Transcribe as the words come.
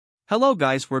Hello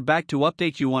guys, we're back to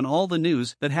update you on all the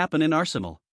news that happen in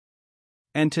Arsenal.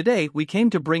 And today we came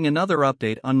to bring another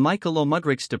update on Mykhaylo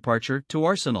Mudryk's departure to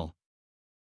Arsenal.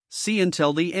 See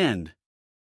until the end.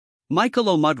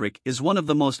 Mykhaylo Mudryk is one of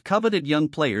the most coveted young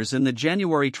players in the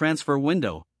January transfer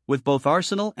window, with both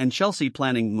Arsenal and Chelsea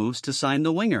planning moves to sign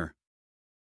the winger.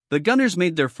 The Gunners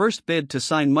made their first bid to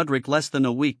sign Mudryk less than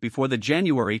a week before the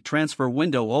January transfer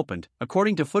window opened,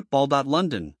 according to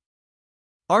Football.London.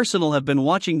 Arsenal have been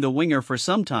watching the winger for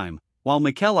some time, while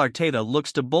Mikel Arteta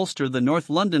looks to bolster the North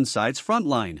London side's front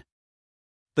line.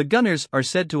 The Gunners are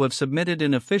said to have submitted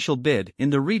an official bid in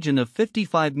the region of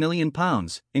 £55 million,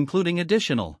 including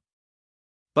additional.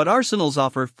 But Arsenal's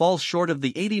offer falls short of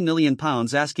the £80 million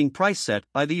asking price set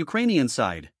by the Ukrainian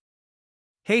side.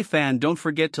 Hey fan, don't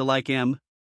forget to like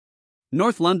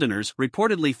North Londoners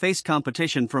reportedly face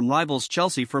competition from rivals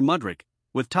Chelsea for Mudryk,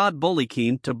 with Todd Boehly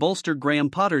keen to bolster Graham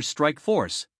Potter's strike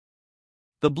force.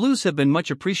 The Blues have been much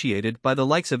appreciated by the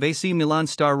likes of AC Milan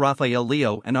star Rafael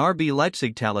Leo and RB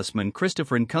Leipzig talisman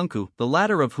Christopher Nkunku, the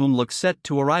latter of whom looks set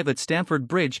to arrive at Stamford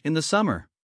Bridge in the summer.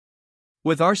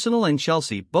 With Arsenal and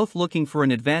Chelsea both looking for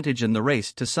an advantage in the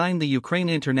race to sign the Ukraine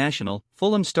international,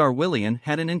 Fulham star Willian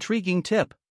had an intriguing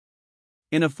tip.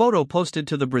 In a photo posted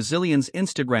to the Brazilian's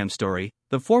Instagram story,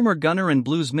 the former Gunner and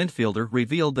Blues midfielder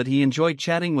revealed that he enjoyed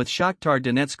chatting with Shakhtar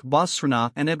Donetsk boss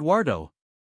Srna and Eduardo.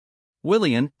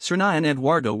 Willian, Srna and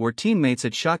Eduardo were teammates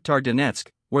at Shakhtar Donetsk,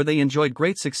 where they enjoyed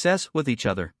great success with each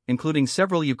other, including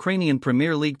several Ukrainian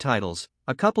Premier League titles,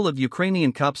 a couple of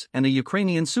Ukrainian Cups and a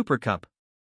Ukrainian Super Cup.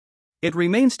 It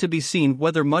remains to be seen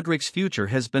whether Mudryk's future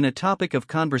has been a topic of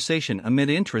conversation amid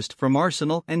interest from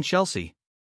Arsenal and Chelsea.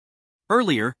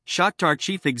 Earlier, Shakhtar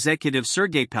chief executive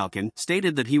Sergei Palkin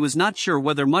stated that he was not sure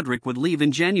whether Mudryk would leave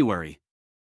in January.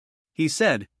 He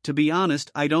said, "To be honest,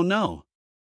 I don't know.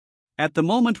 At the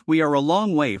moment we are a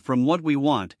long way from what we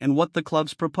want and what the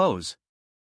clubs propose.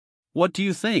 What do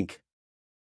you think?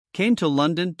 Came to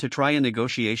London to try a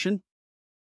negotiation?"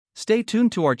 Stay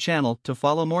tuned to our channel to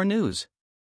follow more news.